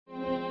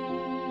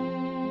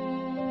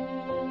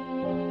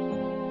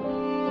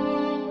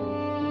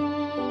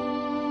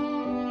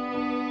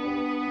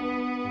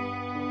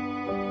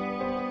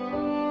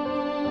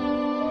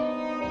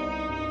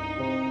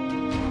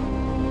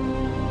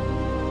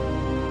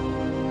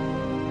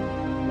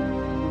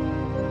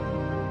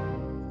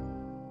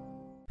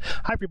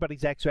Hi everybody,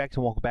 Zach Swax,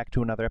 and welcome back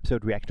to another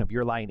episode reaction of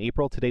Your Lie in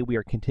April. Today we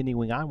are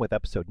continuing on with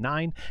episode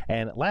 9,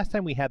 and last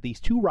time we had these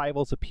two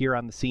rivals appear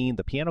on the scene.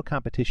 The piano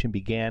competition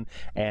began,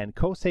 and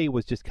KOUSEI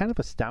was just kind of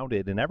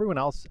astounded, and everyone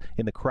else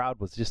in the crowd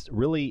was just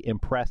really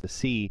impressed to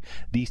see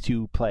these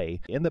two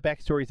play. In the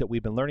backstories that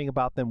we've been learning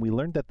about them, we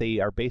learned that they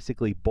are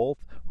basically both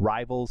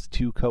rivals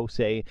to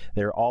KOUSEI.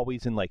 They're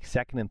always in like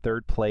second and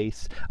third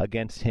place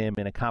against him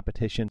in a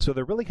competition, so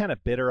they're really kind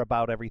of bitter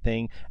about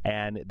everything,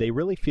 and they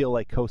really feel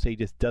like KOUSEI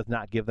just does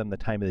not give them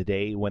the time of the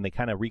day. When they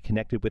kind of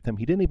reconnected with him,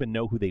 he didn't even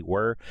know who they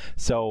were,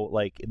 so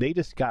like they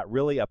just got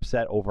really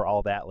upset over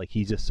all that. Like,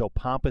 he's just so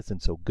pompous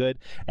and so good,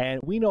 and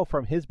we know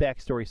from his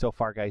backstory so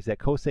far, guys, that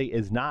KOUSEI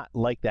is not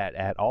like that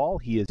at all.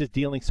 He is just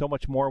dealing so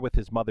much more with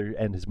his mother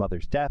and his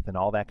mother's death and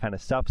all that kind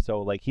of stuff,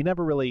 so like he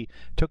never really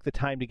took the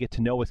time to get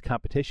to know his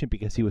competition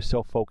because he was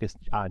so focused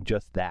on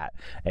just that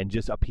and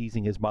just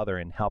appeasing his mother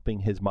and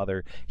helping his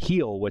mother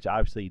heal, which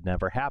obviously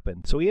never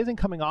happened. So he isn't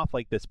coming off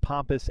like this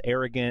pompous,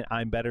 arrogant,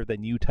 I'm better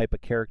than you type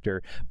of character,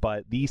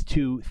 but these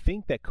two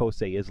think that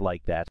KOUSEI is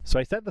like that. So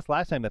I said this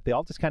last time that they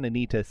all just kind of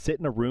need to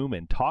sit in a room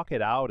and talk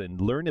it out and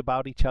learn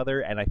about each other,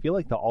 and I feel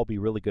like they'll all be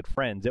really good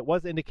friends. It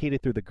was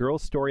indicated through the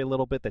girl's story a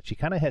little bit that she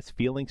kind of has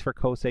feelings for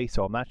KOUSEI,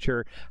 so I'm not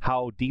sure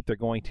how deep they're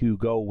going to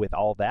go with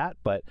all that,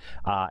 but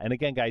and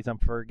again, guys, I'm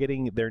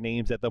forgetting their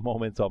names at the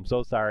moment, so I'm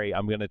so sorry.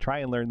 I'm going to try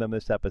and learn them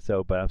this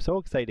episode, but I'm so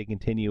excited to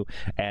continue,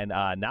 and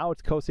now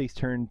it's KOUSEI's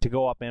turn to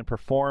go up and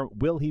perform.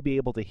 Will he be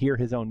able to hear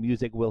his own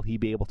music? Will he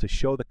be able to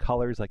show the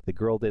colors like the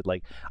girl did?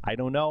 Like, I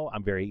don't know.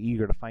 I'm very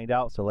eager to find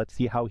out, so let's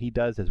see how he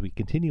does as we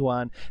continue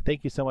on.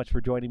 Thank you so much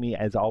for joining me.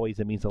 As always,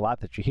 it means a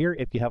lot that you're here.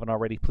 If you haven't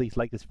already, please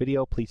like this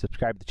video. Please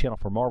subscribe to the channel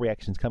for more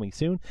reactions coming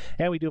soon,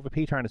 and we do have a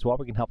Patreon as well.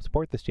 We can help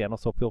support this channel,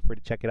 so feel free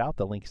to check it out.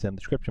 The link is in the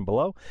description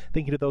below.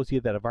 Thank you to those of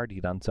you that have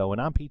already done so,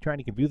 and on Patreon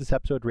you can view this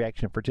episode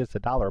reaction for just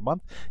 $1 a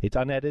month. It's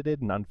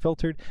unedited and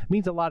unfiltered. It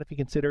means a lot if you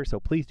consider, so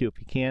please do if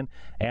you can.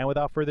 And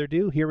without further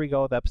ado, here we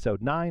go with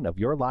episode 9 of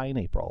Your Lie in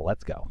April.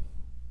 Let's go.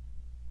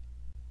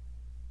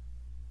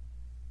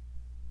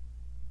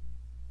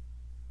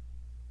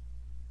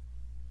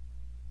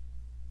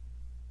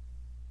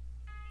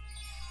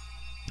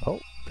 Oh,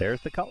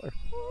 there's the color.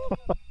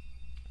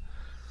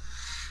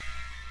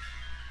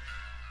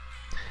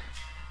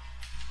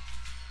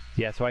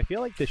 Yeah, so I feel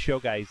like this show,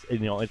 guys, you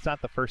know, it's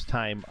not the first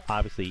time,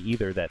 obviously,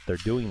 either that they're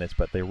doing this,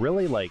 but they're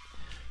really, like,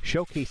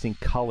 showcasing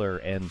color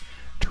and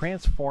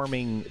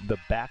transforming the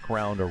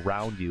background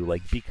around you,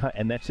 like,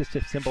 and that's just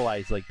to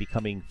symbolize, like,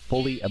 becoming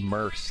fully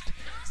immersed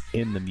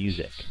in the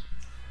music.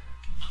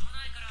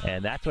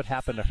 And that's what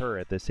happened to her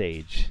at this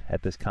age,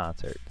 at this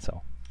concert,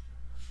 so.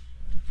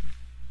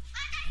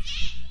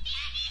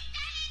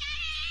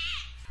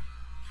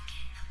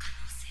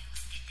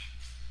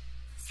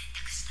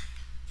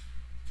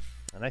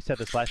 And I said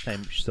this last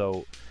time,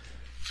 so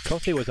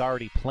KOUSEI was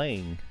already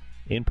playing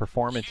in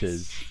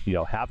performances, you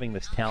know, having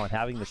this talent,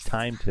 having this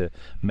time to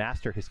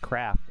master his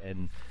craft,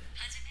 and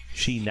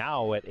she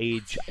now at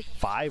age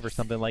 5 or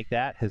something like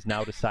that has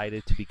now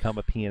decided to become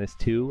a pianist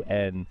too,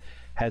 and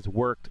has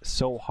worked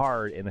so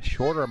hard in a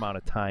shorter amount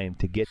of time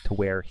to get to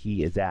where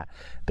he is at.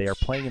 They are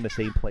playing in the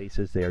same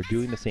places, they are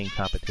doing the same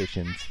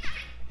competitions.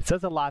 It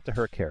says a lot to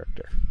her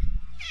character.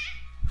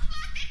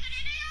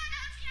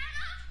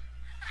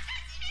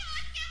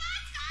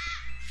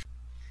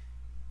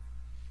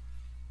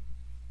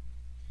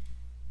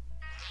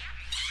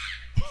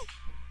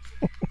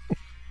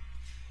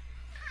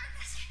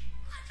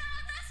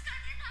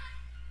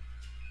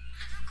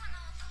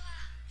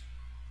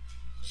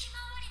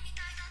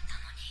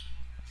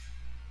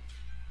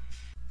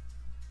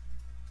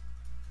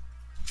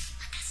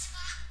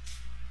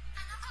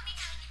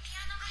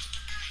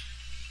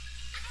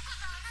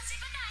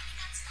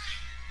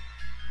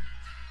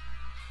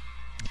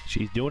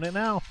 She's doing it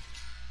now.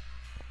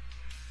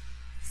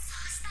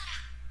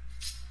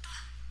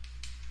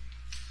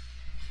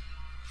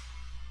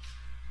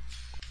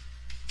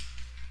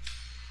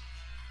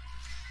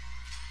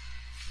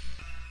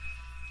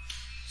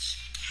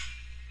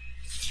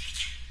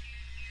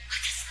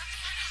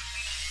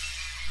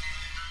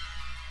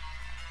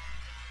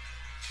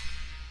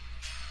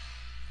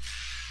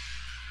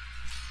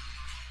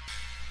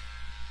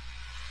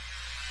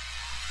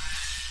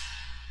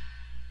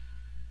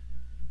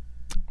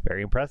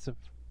 Very impressive.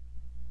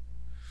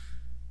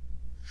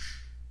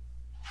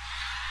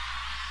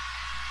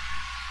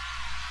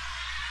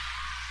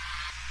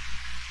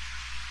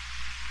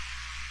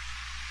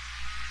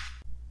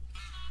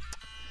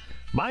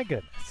 My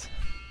goodness.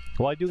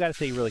 Well, I do got to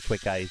say really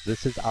quick, guys,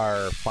 this is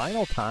our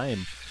final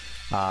time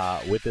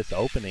with this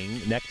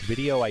opening. Next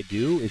video I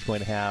do is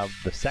going to have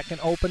the second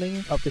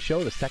opening of the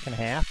show, the second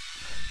half.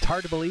 It's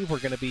hard to believe we're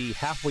going to be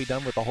halfway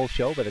done with the whole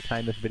show by the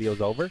time this video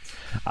is over.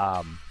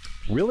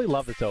 Really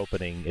love this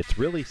opening. It's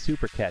really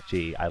super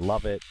catchy. I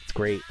love it. It's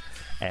great.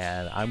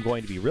 And I'm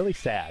going to be really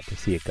sad to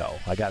see it go.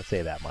 I got to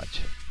say that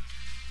much.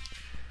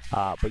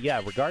 But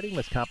yeah, regarding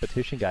this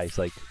competition, guys,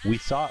 like, we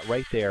saw it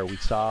right there. We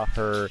saw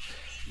her,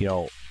 you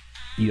know,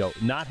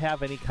 not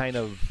have any kind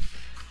of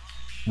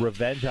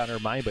revenge on her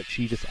mind, but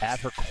she just at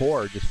her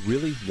core just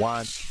really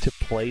wants to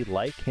play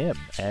like him,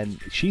 and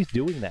she's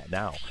doing that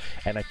now.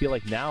 And I feel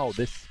like now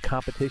this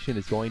competition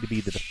is going to be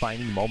the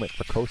defining moment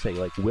for KOUSEI.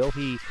 Like, will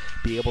he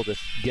be able to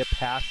get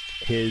past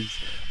his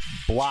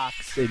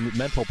blocks and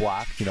mental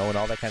blocks, you know, and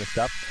all that kind of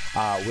stuff?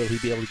 Will he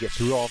be able to get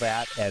through all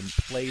that and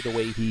play the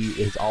way he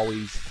is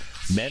always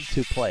meant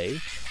to play,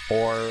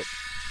 or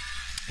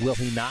will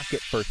he not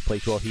get first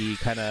place? Will he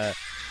kind of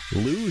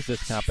lose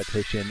this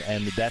competition,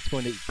 and that's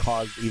going to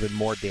cause even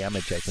more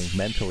damage, I think,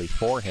 mentally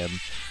for him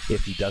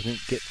if he doesn't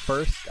get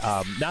first?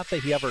 Not that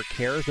he ever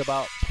cares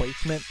about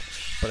placement,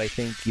 but I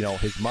think, you know,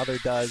 his mother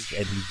does,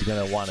 and he's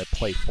going to want to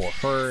play for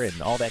her,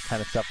 and all that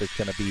kind of stuff is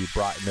going to be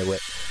brought into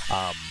it.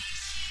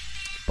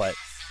 But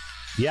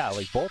yeah,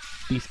 like, both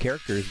these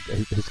characters,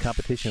 his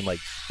competition, like,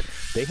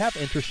 they have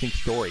interesting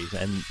stories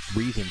and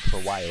reasons for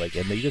why, like,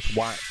 and they just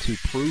want to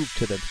prove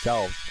to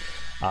themselves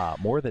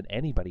more than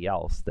anybody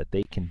else that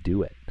they can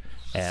do it.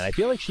 And I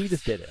feel like she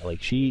just did it.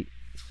 Like, she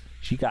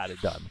got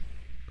it done.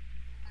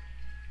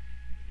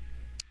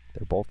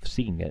 They're both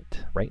seeing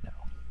it right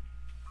now.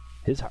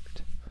 His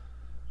heart.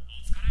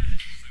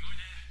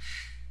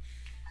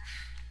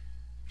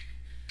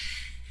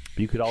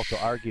 You could also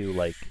argue,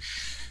 like,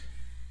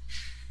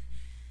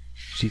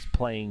 she's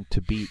playing to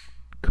beat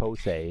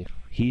KOUSEI.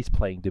 He's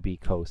playing to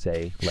beat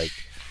KOUSEI. Like,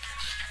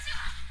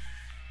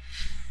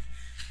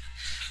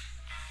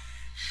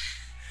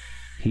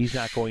 he's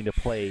not going to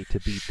play to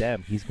beat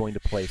them. He's going to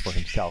play for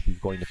himself. He's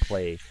going to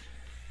play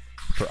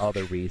for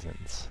other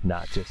reasons,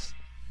 not just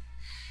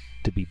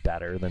to be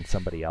better than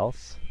somebody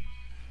else.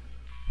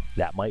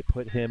 That might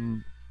put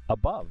him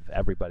above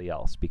everybody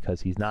else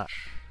because he's not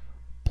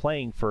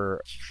playing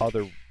for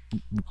other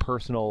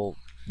personal,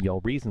 you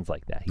know, reasons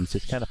like that. He's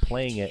just kind of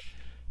playing it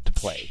to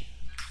play.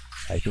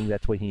 I think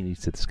that's what he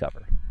needs to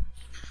discover.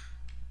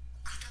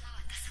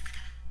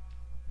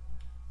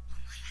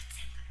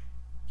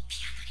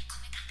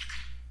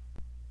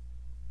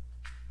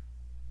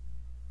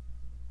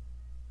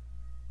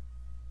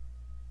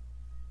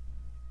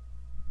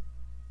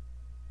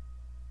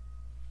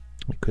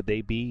 Could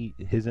they be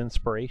his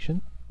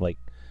inspiration? Like,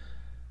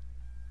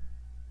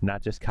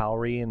 not just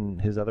Kaori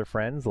and his other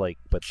friends, like,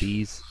 but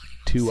these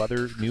two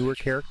other newer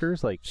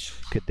characters? Like,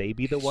 could they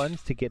be the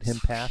ones to get him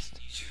past,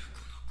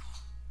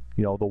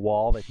 you know, the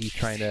wall that he's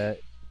trying to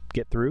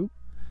get through?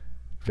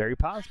 Very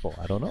possible.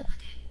 I don't know.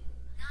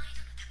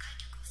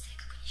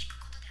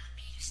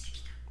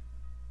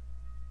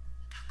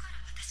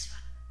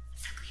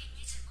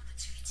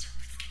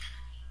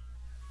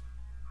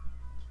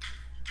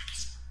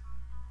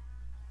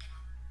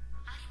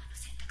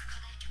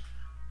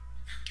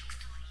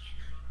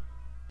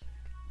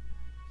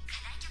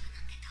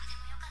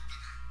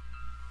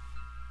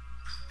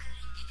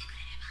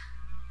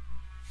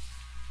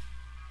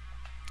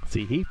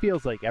 See, he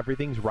feels like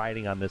everything's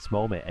riding on this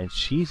moment, and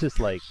she's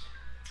just like,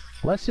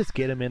 let's just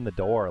get him in the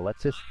door.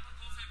 Let's just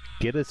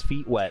get his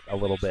feet wet a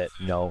little bit.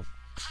 You know,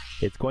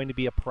 it's going to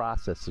be a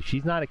process. So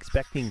she's not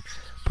expecting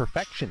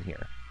perfection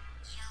here.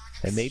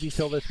 And maybe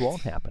till this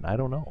won't happen. I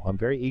don't know. I'm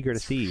very eager to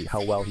see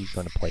how well he's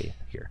going to play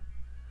here.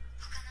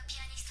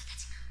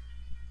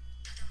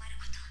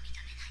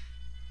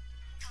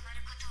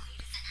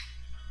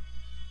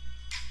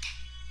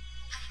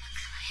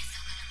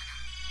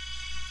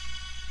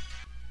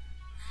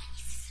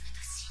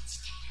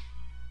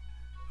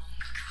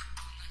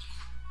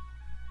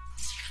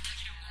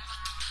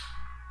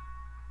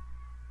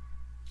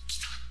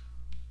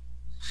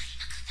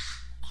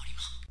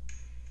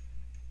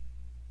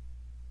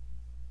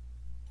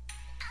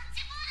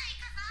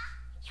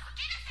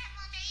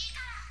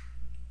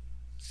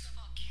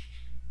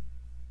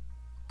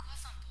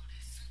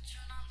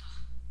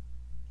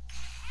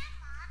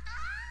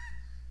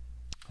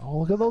 Oh,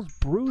 look at those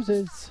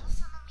bruises.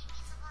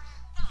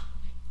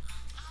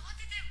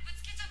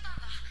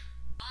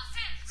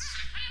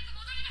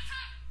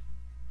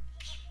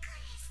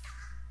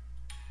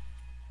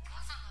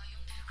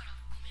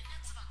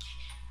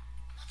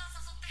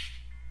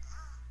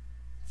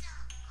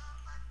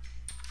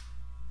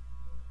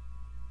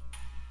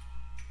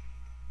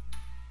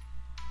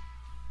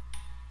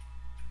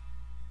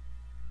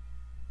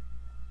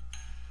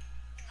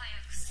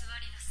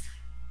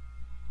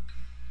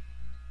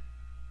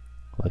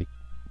 Like,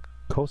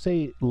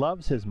 KOUSEI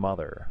loves his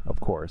mother, of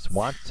course,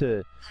 wants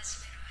to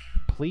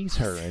please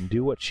her and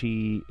do what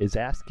she is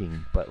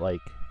asking, but,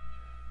 like,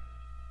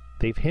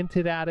 they've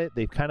hinted at it,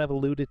 they've kind of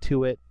alluded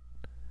to it.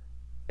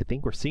 I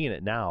think we're seeing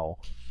it now,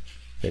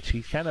 that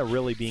she's kind of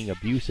really being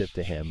abusive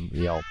to him,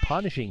 you know,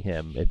 punishing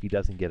him if he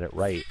doesn't get it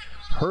right,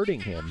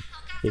 hurting him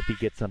if he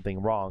gets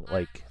something wrong.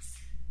 Like,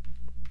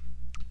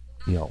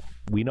 you know,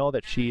 we know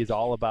that she is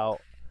all about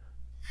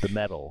the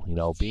medal, you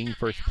know, being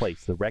first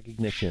place, the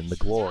recognition, the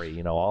glory,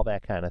 you know, all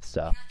that kind of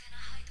stuff.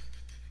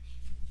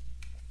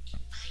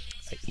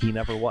 He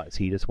never was.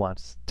 He just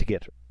wants to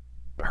get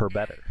her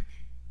better.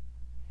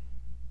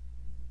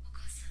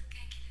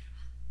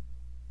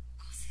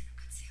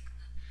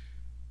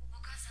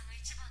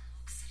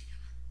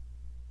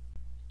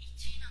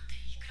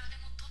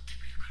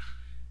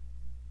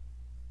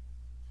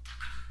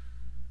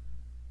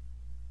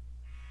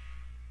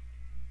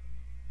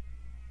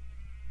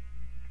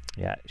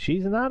 Yeah,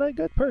 she's not a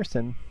good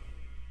person.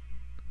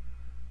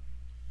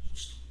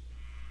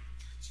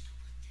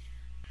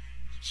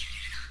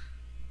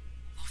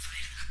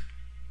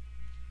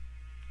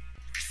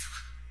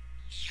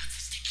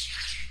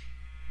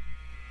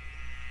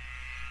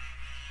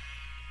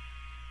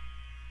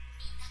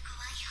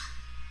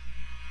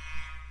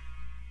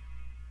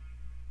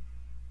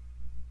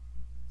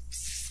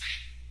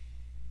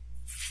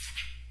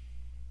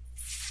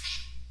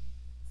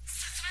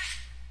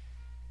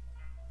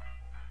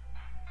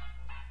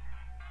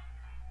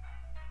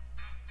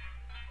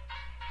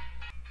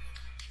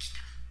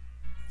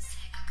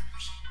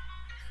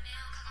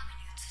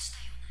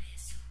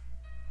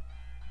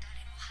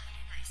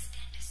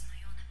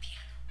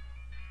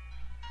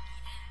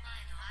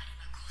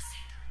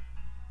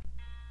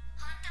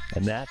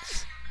 And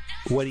that's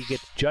what he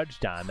gets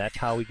judged on. That's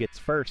how he gets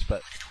first.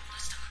 But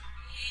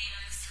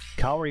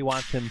Kaori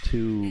wants him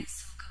to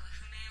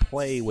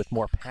play with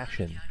more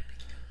passion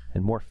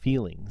and more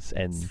feelings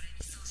and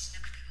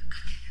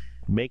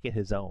make it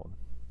his own.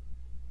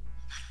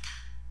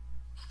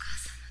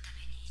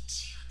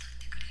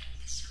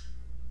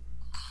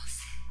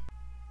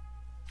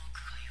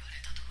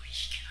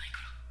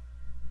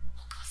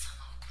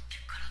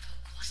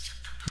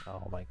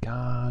 Oh my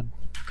God.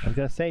 I was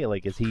going to say,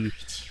 like, is he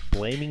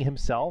blaming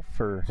himself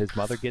for his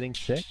mother getting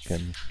sick?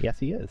 And yes,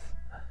 he is.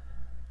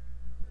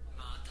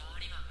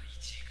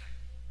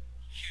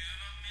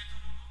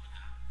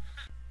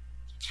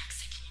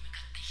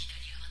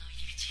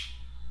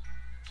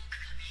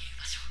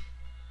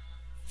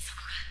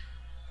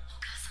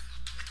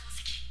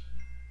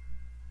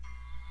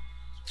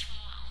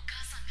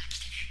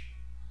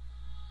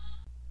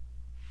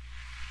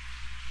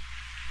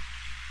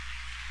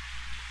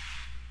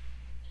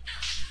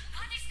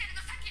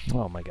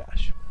 Oh my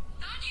gosh.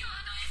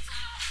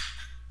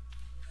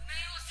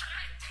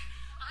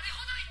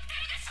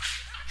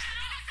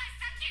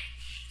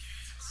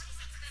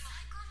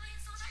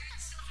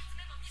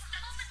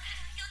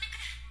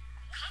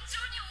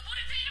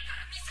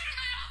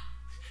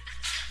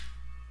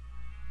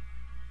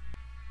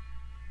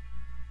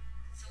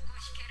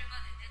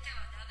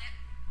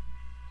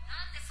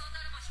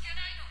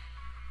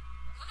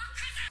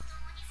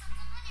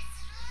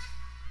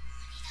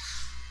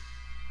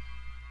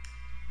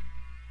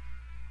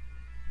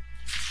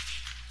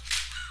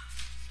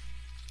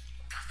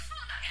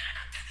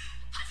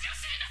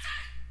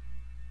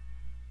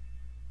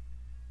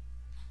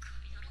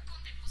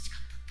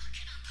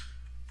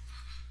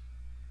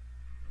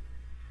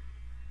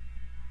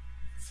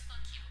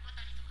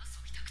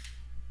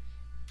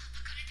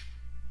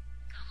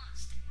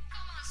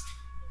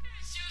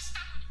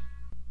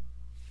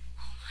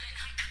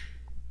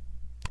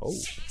 Oh.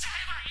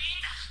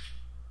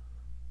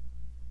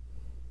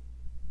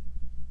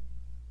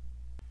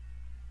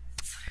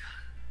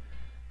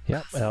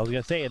 Yep, I was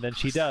gonna say, and then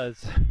she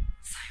does.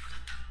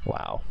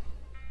 Wow.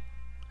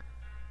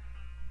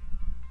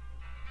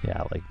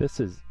 Yeah, like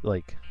this is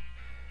like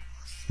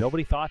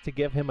nobody thought to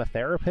give him a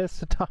therapist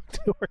to talk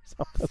to or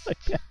something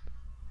like that.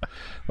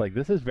 Like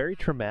this is very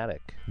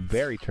traumatic.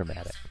 Very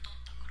traumatic.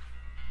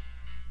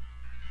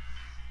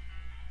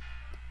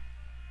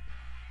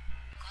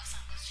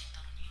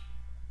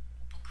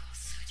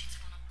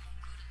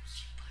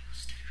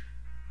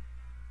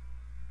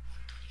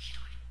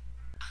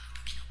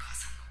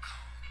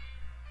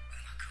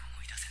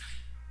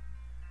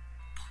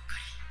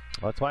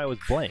 Well, that's why it was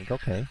blank.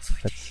 Okay,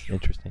 that's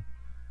interesting.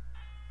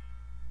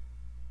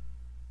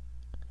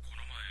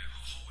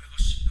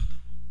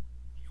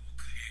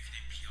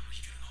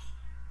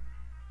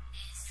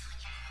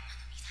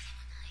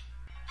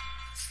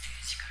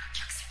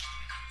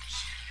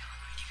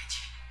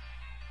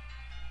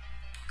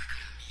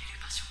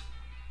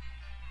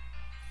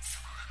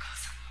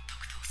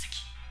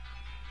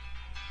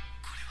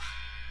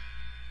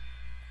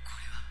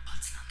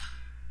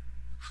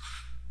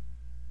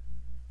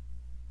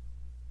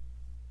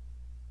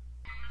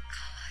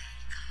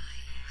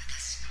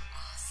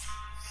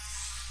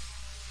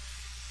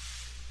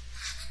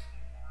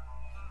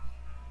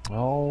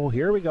 Oh,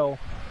 here we go.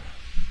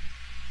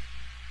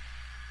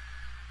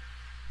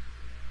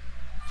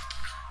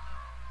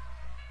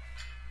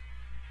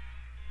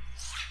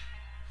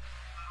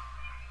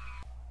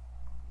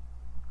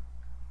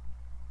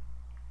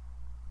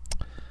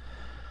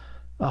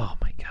 Oh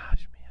my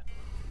gosh, man.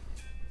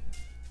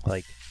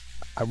 Like,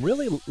 I'm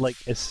really, like,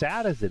 as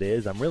sad as it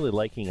is, I'm really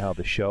liking how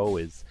the show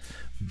is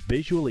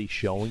visually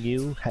showing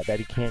you that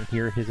he can't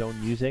hear his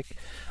own music.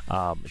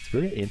 It's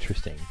very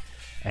interesting.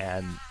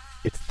 And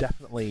it's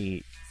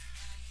definitely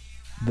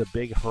the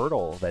big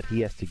hurdle that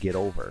he has to get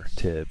over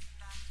to,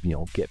 you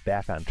know, get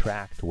back on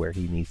track to where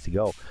he needs to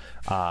go.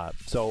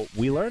 So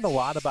we learned a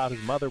lot about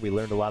his mother. We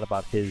learned a lot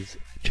about his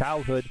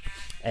childhood,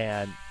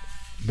 and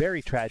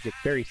very tragic,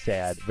 very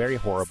sad, very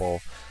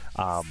horrible.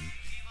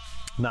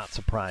 Not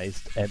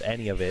surprised at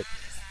any of it.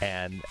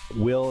 And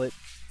will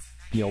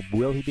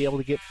he be able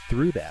to get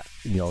through that?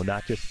 You know,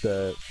 not just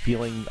the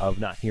feeling of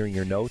not hearing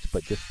your notes,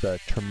 but just the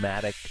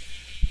traumatic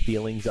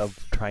feelings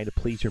of trying to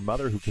please your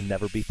mother who can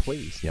never be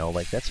pleased. You know,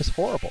 like, that's just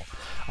horrible.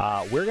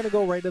 We're going to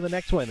go right to the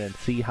next one and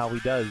see how he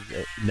does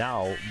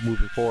now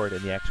moving forward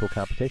in the actual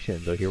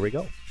competition. So here we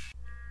go.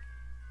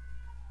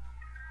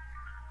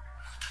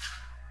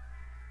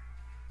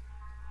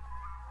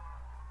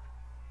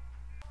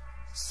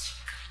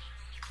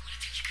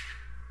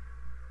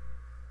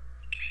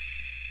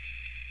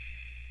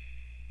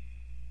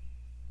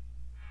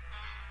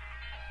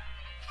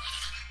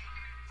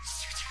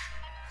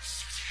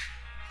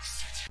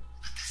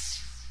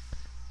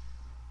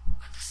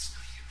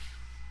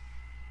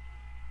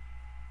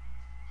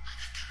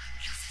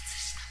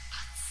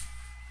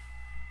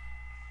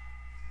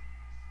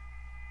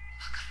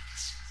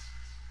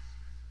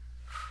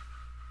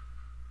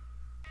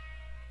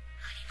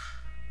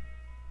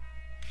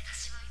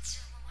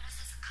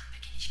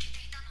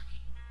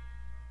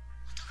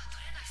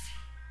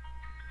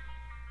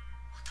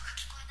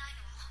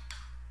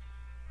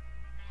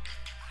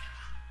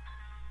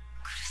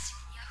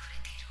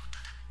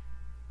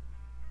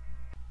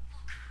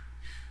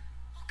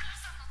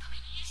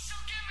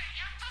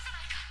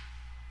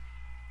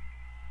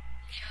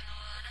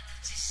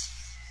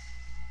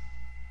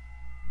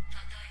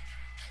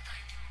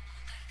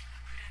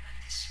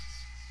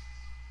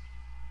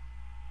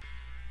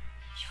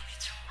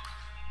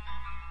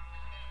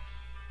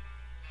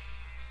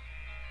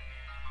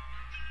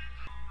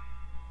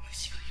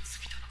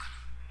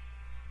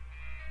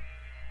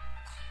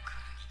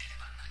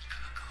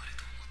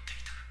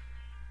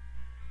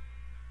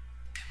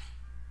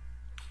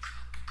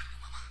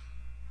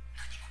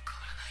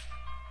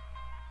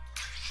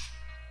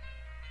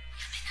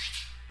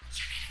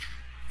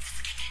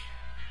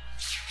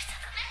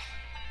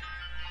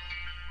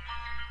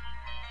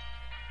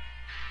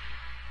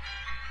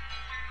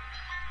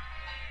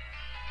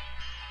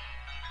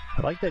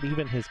 I like that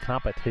even his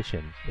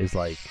competition is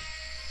like,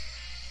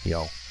 you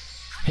know,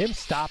 him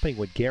stopping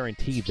would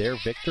guarantee their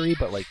victory,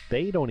 but like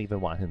they don't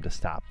even want him to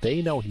stop.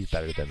 They know he's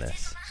better than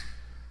this.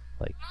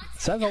 Like, it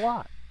says a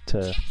lot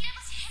to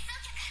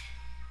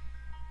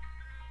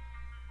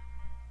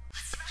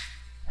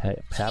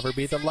have her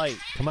be the light.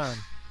 Come on,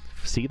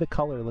 see the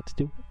color. Let's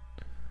do it.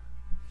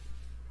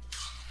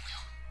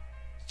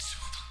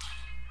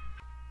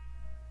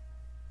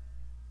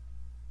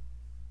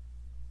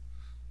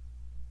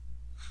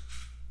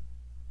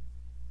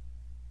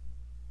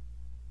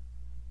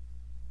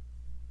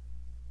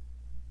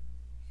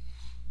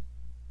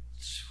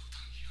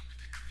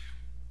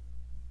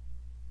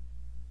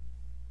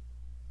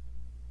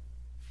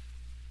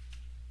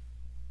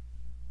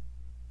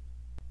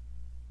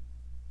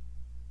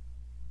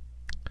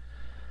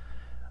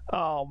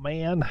 Oh,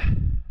 man.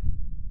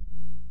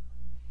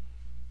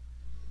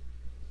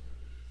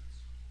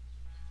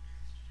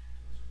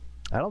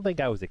 I don't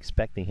think I was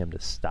expecting him to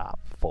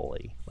stop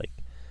fully. Like,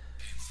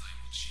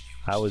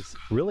 I was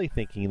really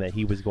thinking that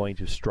he was going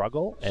to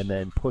struggle and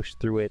then push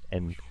through it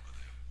and,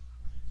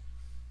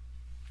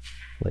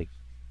 like,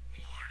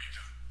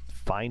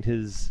 find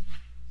his...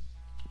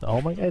 Oh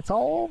my God, it's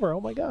all over.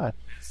 Oh my God.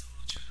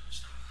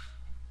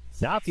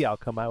 Not the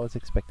outcome I was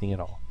expecting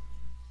at all.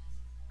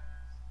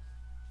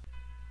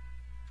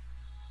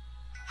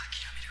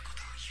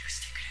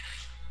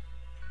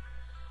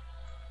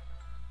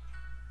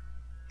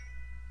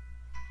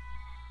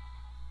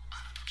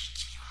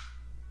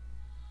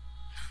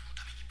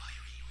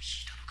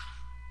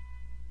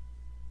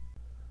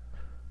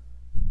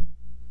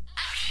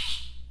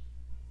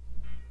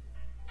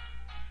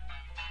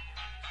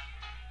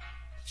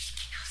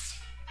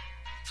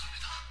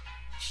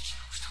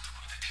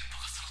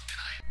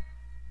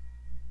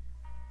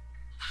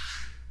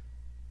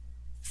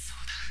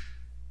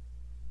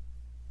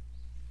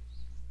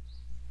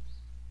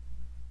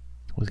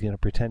 Was he going to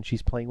pretend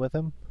she's playing with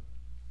him?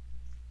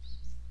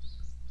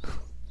 I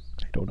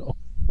don't know.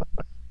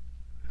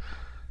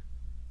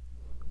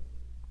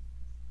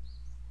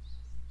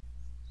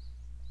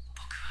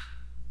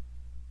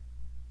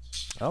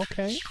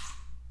 Okay.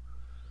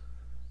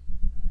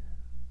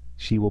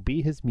 She will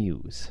be his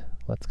muse.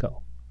 Let's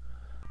go.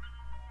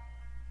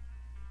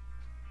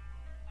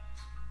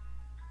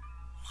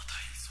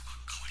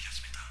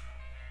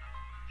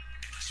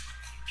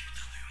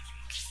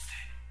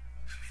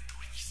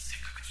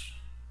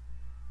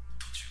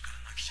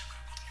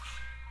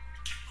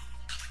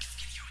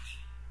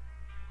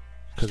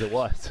 Because it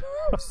was.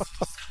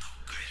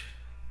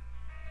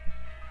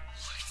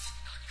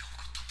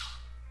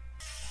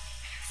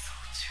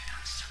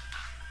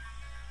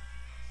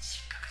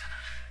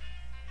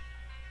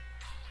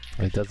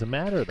 It doesn't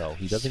matter though.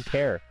 He doesn't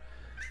care.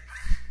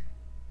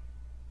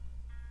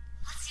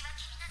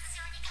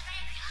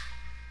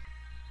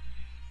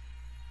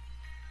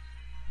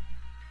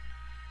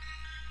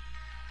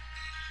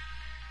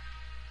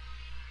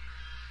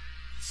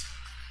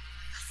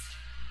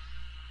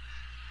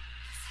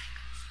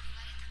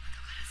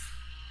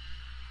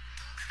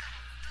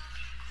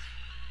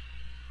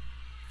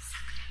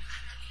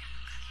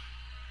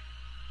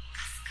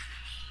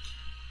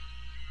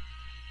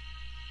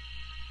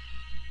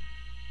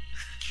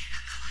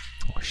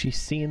 she's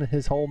seeing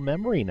his whole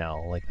memory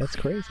now. Like, that's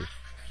crazy.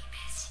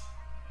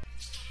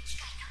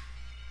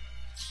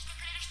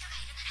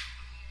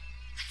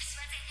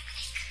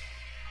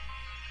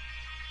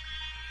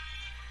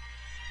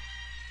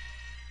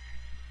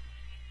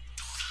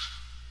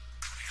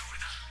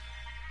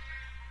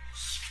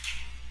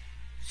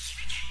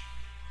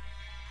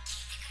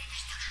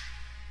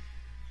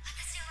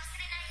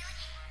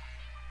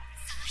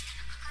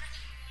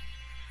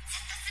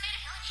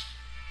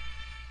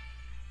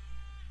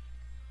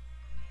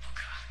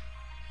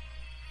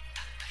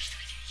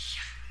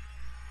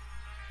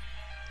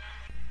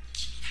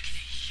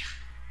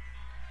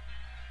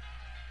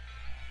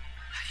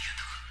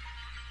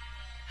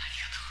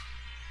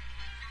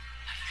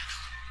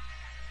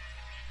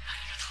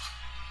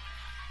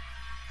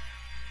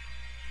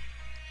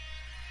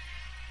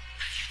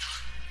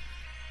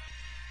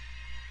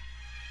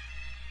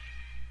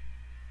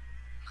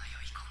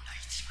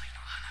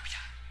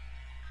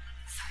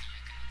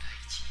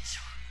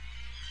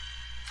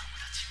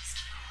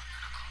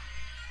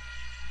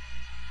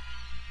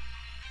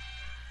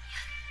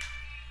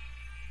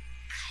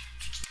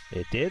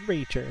 It did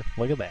reach her.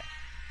 Look at that.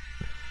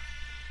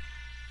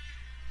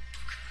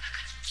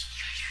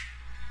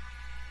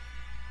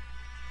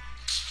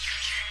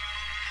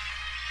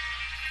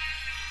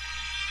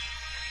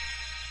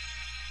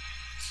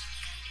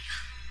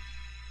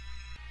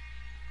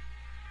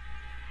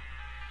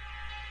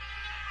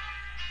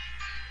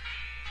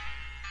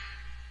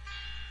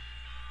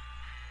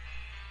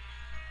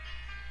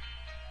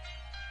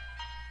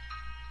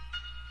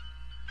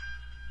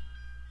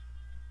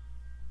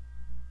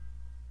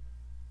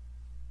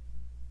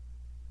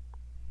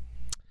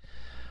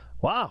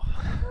 Wow.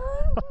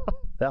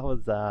 That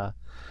was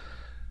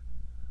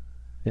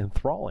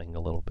enthralling a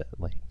little bit,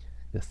 like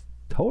just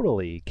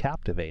totally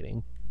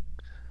captivating.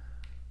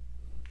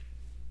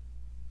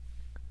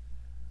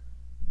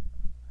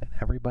 And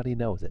everybody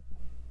knows it.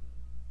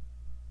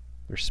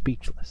 They're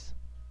speechless.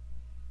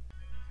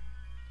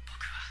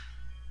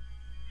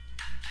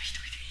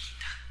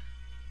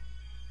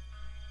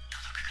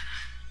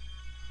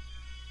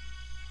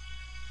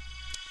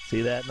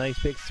 See that nice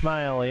big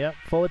smile? Yep,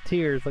 full of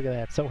tears. Look at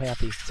that. So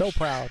happy. So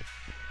proud.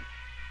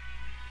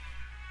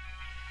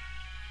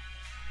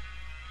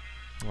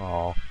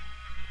 Aw.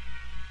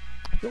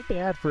 I feel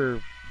bad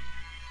for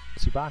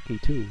Tsubaki,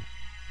 too.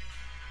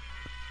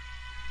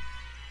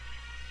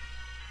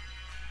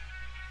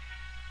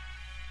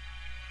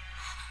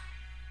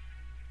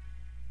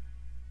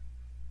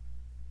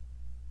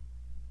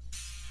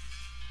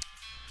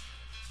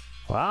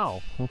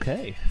 Wow.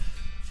 Okay.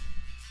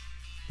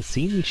 The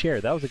Scene We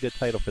Share. That was a good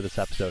title for this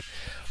episode.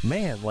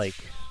 Man, like,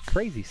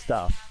 crazy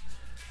stuff.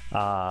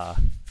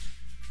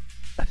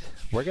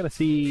 We're going to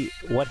see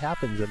what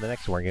happens in the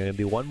next one. We're going to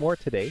do one more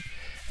today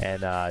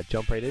and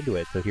jump right into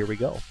it. So here we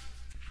go.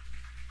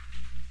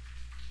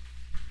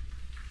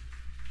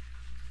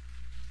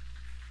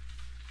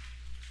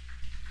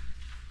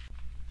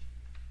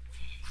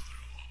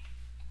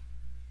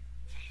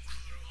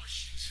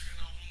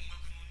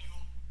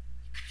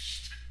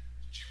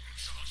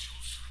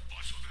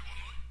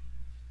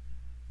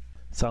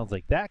 Sounds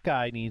like that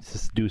guy needs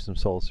to do some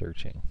soul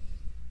searching.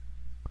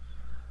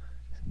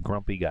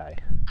 Grumpy guy.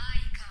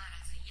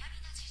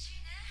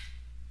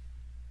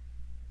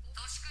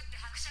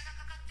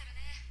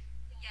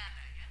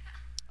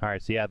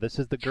 Alright, so yeah, this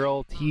is the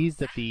girl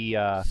teased at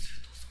the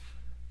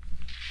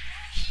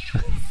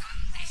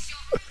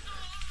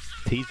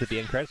teased at the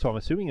end credits. So I'm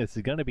assuming this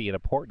is going to be an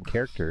important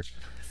character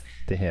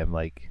to him,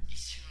 like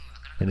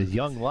in his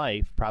young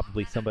life,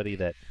 probably somebody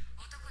that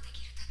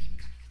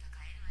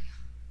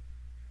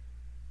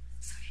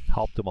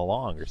helped him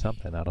along or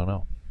something. I don't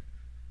know.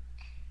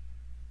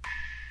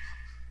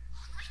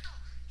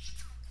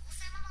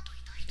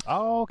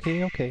 Oh,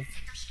 okay, okay.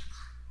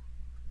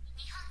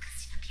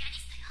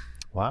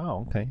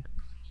 Wow, okay.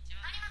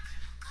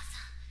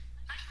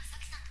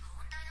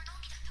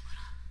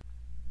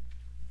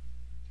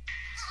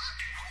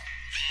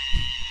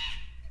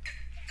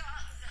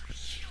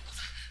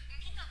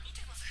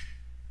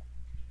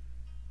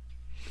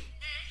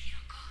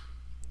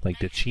 Like,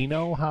 did she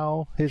know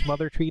how his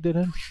mother treated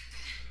him?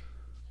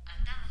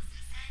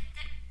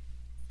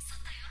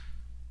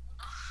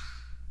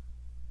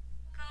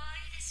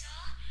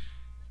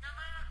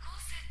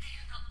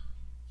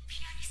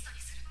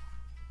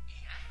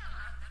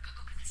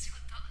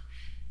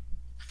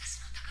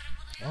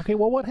 Okay,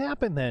 well, what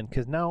happened then?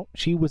 Because now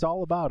she was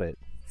all about it.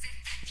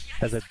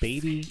 As a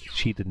baby,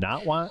 she did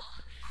not want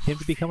him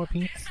to become a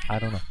pianist? I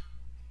don't know.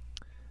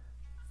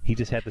 He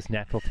just had this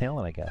natural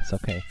talent, I guess.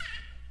 Okay.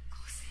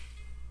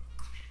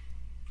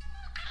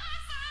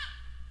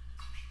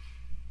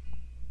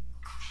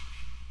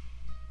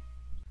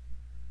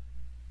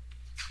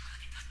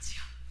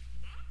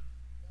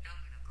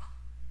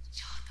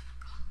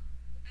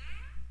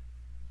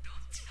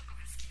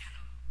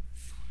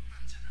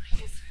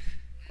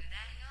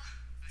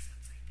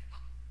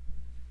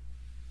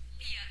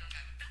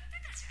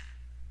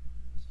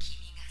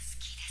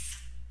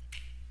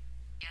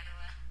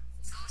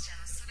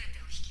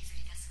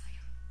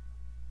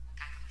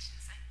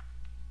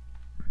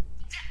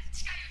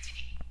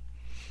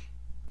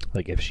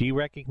 Like, if she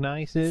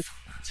recognized it,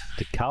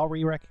 did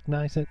Kaori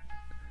recognize it?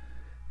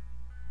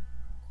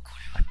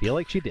 I feel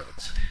like she did,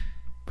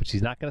 but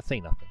she's not going to say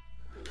nothing.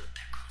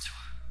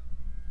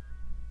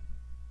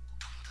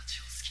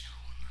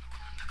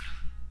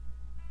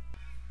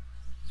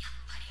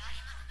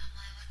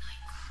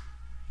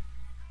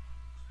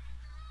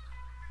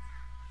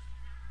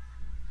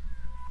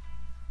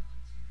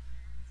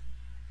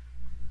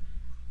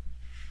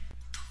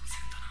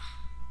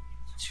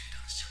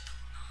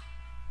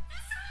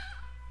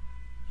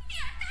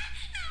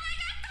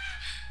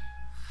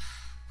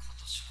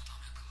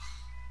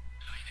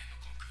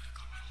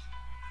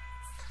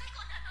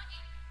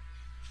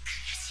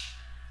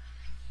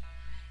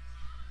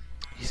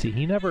 See,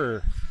 he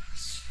never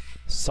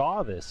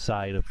saw this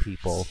side of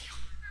people.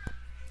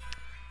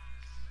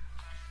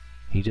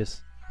 He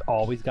just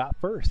always got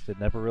first and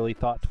never really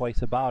thought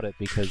twice about it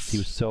because he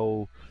was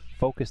so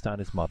focused on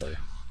his mother.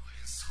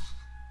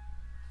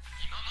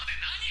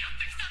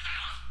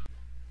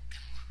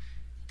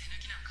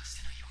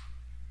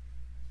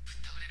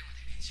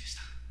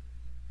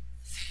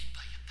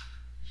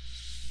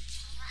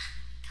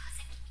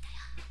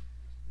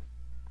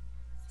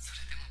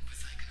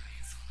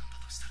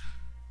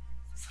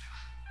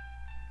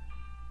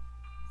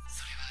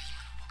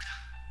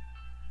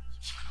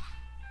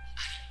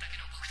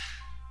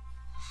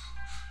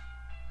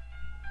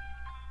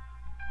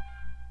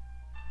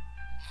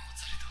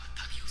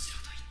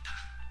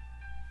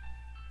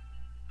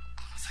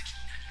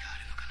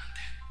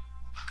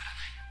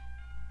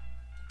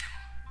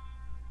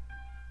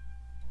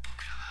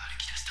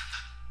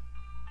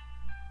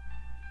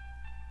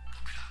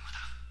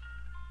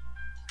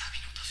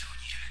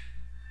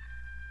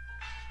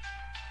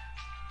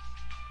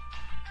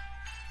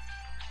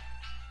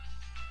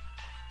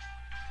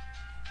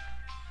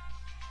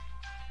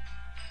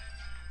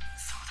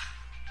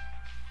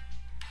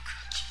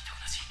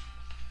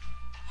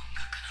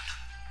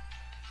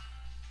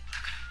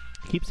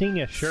 Keep seeing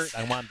a shirt.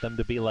 I want them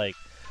to be like,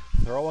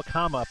 throw a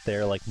comma up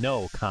there, like,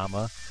 no,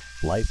 comma,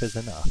 life is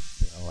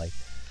enough. You know, like.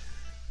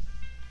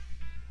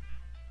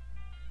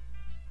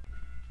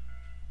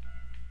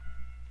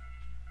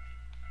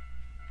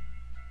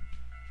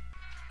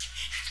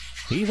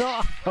 He's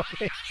off.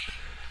 Okay.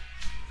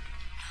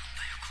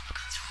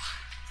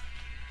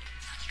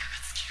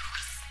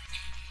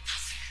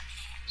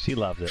 She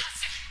loves it.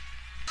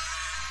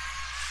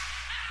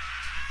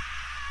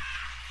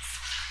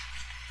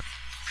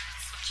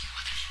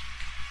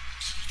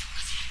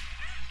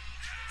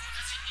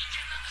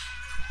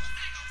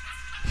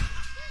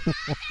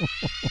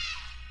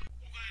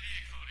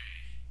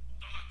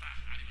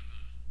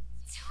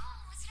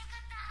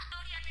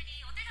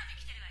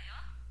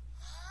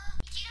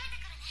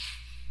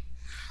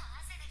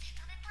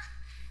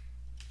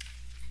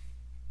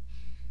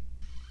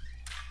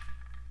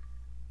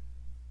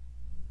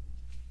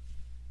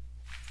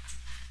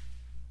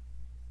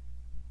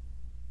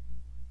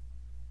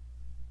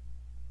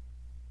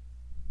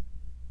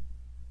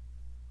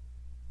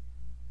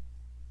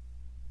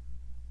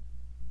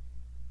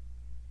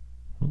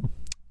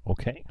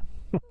 Okay.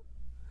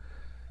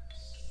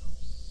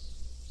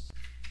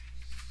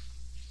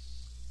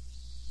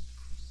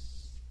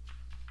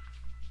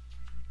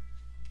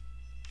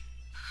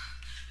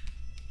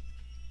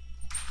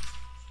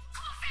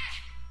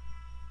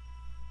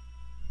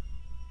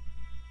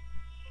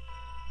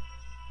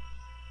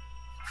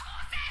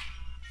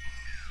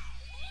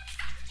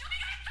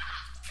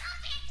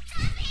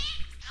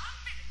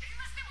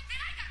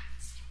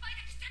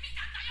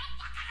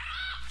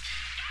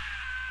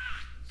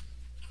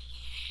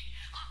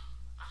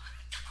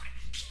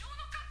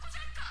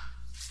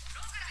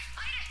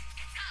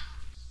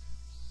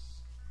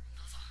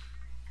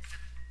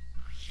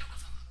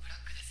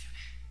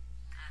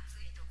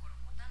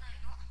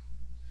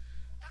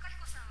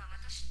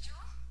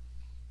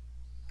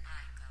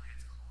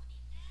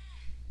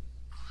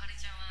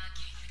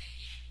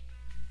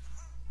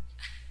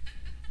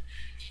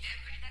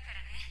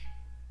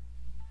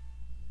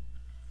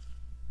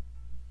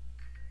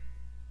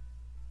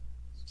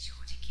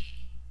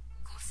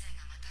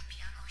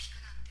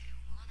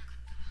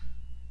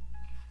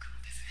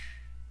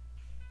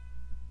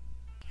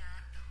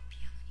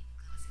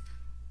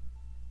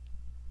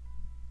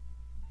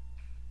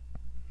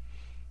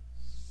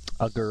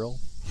 A girl.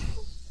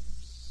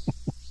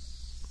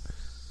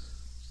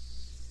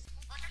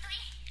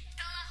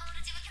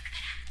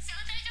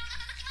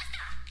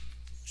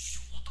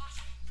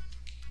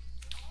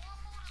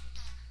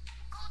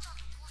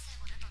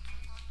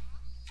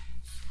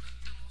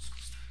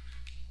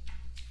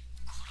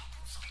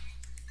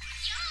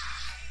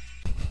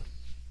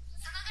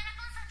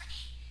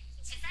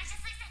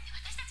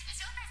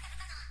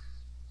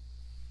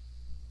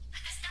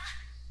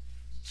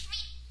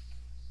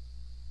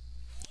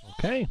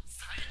 Okay.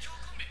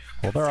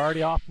 Well, they're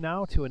already off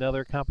now to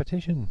another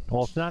competition.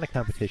 Well, it's not a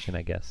competition,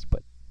 I guess,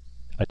 but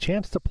a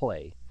chance to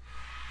play.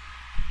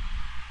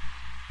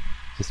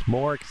 Just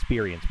more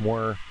experience,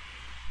 more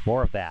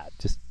of that.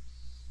 Just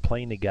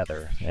playing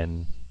together,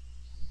 and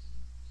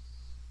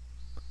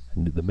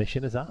And the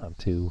mission is on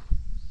to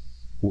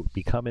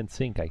become in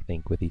sync, I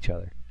think, with each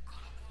other.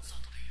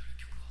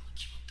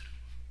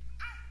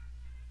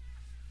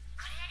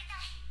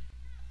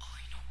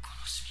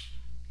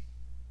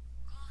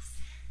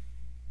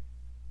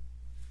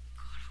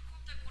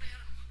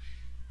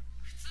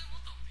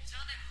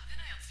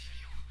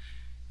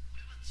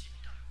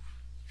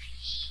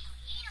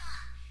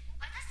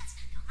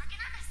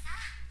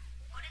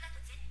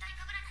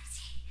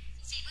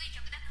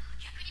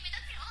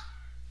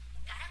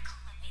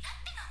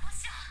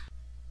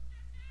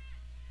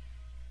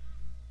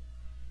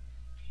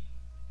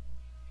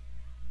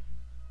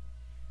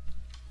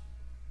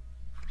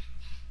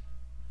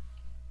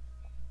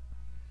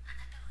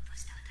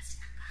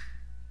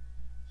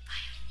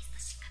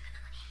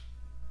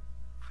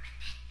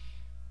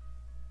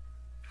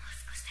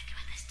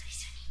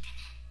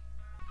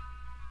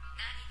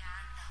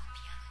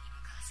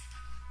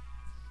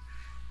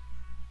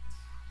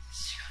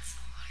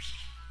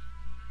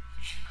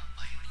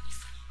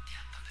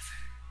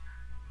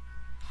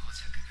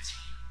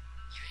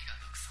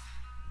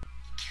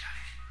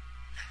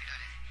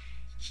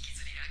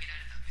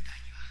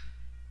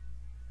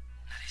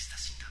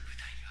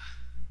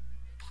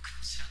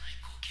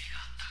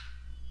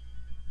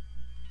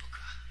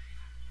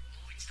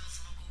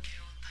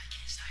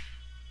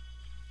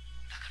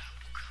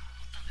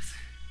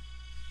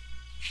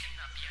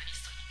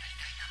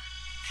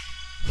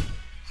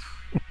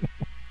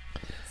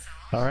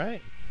 All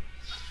right.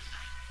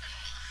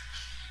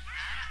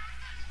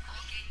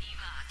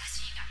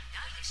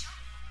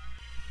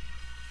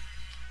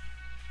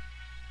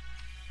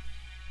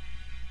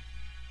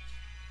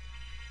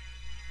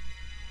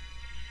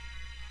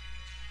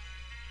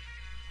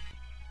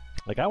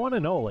 Like, I want to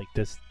know, like,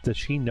 does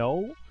she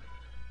know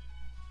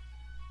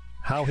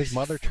how his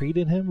mother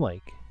treated him?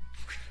 Like,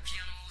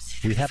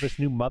 we have this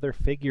new mother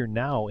figure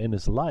now in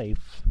his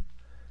life.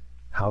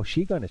 How's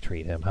she going to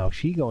treat him? How's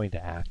she going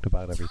to act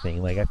about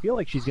everything? Like, I feel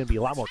like she's going to be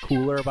a lot more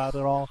cooler about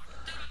it all,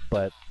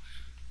 but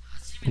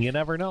you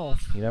never know.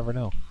 You never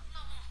know.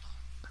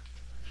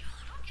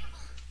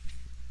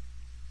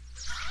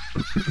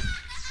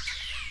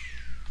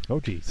 Oh,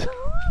 jeez.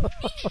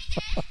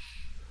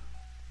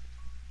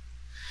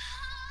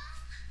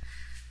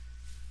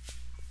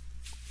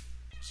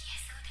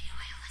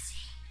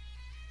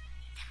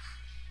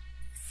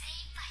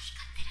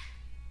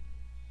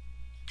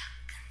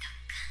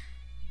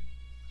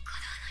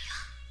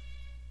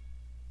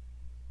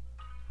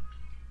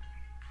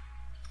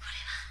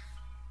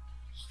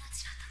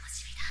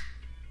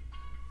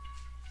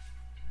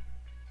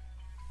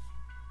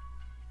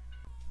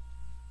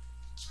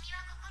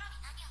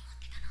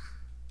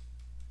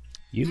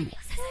 You.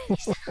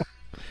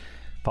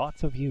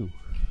 Thoughts of you.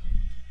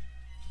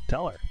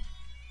 Tell her.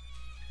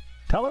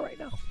 Tell her right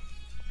now.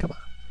 Come on.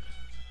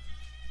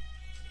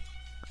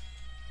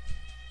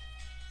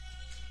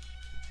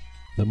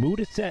 The mood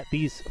is set.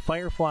 These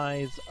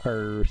fireflies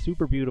are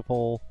super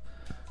beautiful.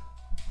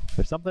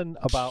 There's something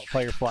about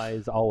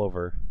fireflies all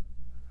over.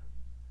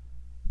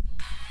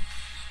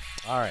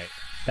 Alright,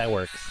 that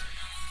works.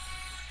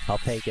 I'll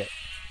take it.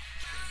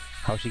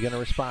 How's she gonna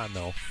respond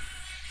though?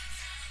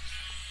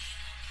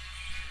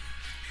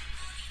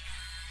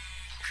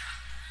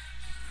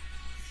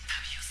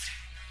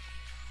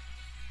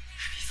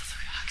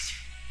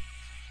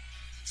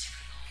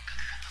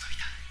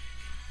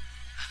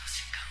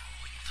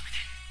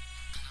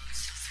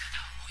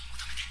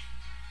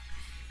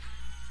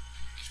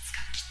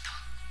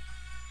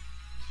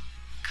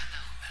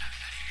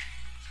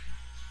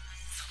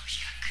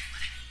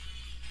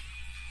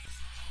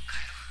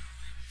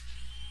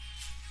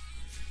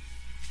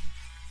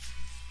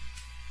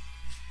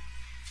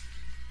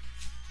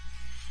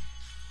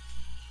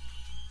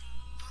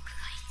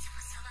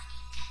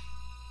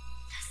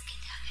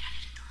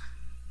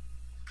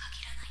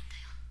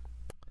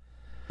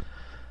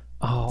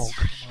 Oh,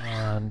 come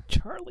on,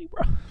 Charlie,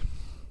 bro.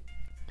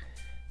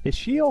 Is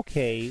she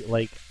okay?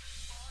 Like,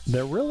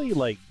 they're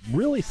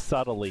really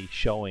subtly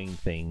showing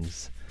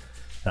things.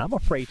 And I'm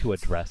afraid to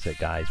address it,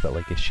 guys, but,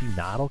 like, is she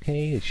not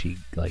okay? Is she,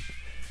 like,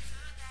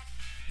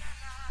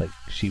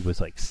 she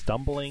was, like,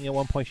 stumbling at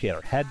one point. She had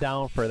her head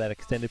down for that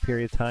extended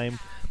period of time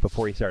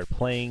before he started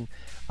playing.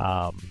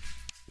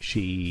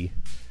 She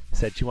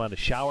said she wanted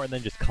to shower and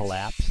then just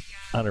collapsed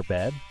on her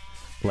bed.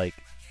 Like,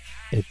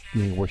 it's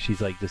where she's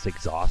like just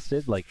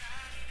exhausted. Like,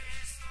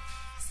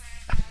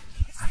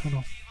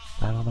 I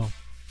don't know.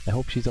 I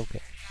hope she's okay.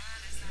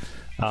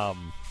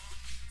 And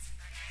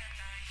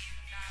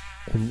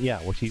yeah,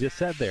 what she just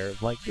said there,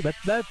 like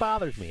that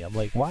bothers me. I'm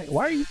like, why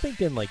are you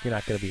thinking like you're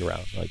not going to be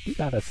around? Like, you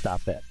gotta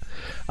stop that.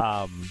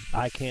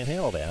 I can't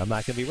handle that. I'm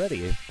not going to be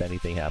ready if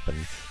anything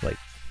happens. Like,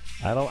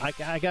 we're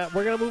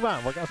going to move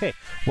on.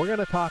 We're going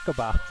to talk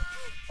about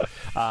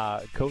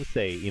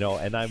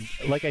KOUSEI, and I'm,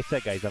 like I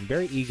said, guys, I'm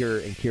very eager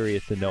and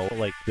curious to know,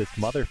 like, this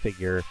mother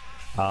figure,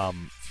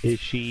 is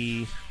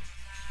she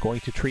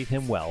going to treat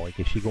him well? Like,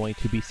 is she going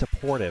to be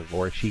supportive,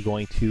 or is she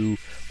going to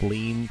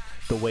lean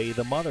the way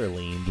the mother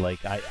leaned? Like,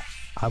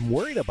 I'm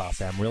worried about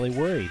that. I'm really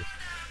worried.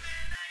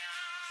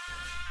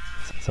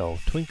 So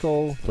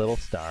Twinkle Little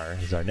Star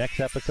is our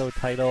next episode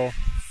title.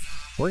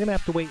 We're going to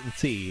have to wait and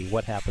see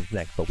what happens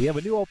next. But we have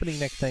a new opening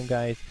next time,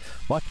 guys.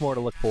 Much more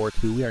to look forward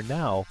to. We are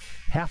now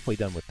halfway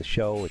done with the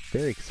show. It's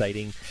very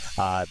exciting.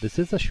 This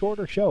is a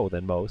shorter show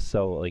than most.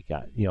 So,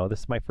 this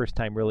is my first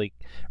time really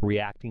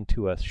reacting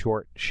to a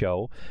short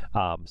show.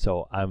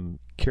 So I'm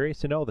curious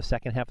to know the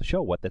second half of the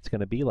show, what that's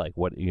going to be like.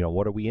 What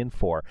are we in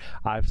for?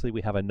 Obviously,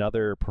 we have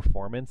another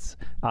performance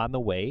on the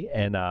way,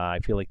 and I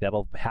feel like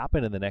that'll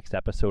happen in the next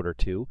episode or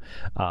two.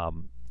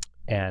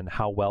 And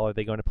how well are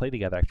they going to play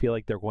together? I feel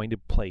like they're going to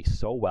play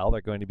so well.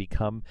 They're going to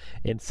become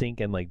in sync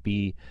and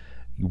be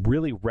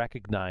really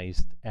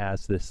recognized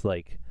as this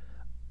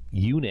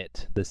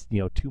unit, this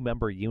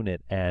 2-member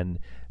unit. And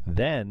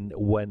then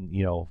when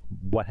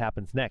what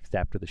happens next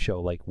after the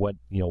show, what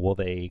will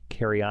they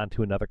carry on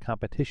to another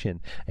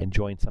competition and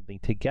join something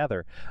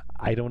together?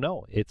 I don't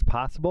know. It's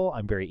possible.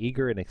 I'm very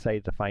eager and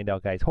excited to find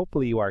out, guys.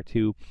 Hopefully you are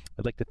too.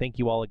 I'd like to thank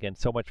you all again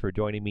so much for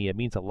joining me. It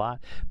means a lot.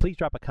 Please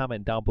drop a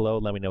comment down below.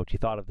 Let me know what you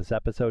thought of this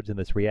episode and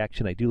this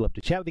reaction. I do love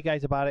to chat with you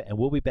guys about it, and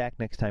we'll be back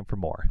next time for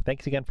more.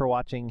 Thanks again for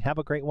watching. Have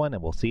a great one,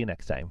 and we'll see you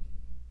next time.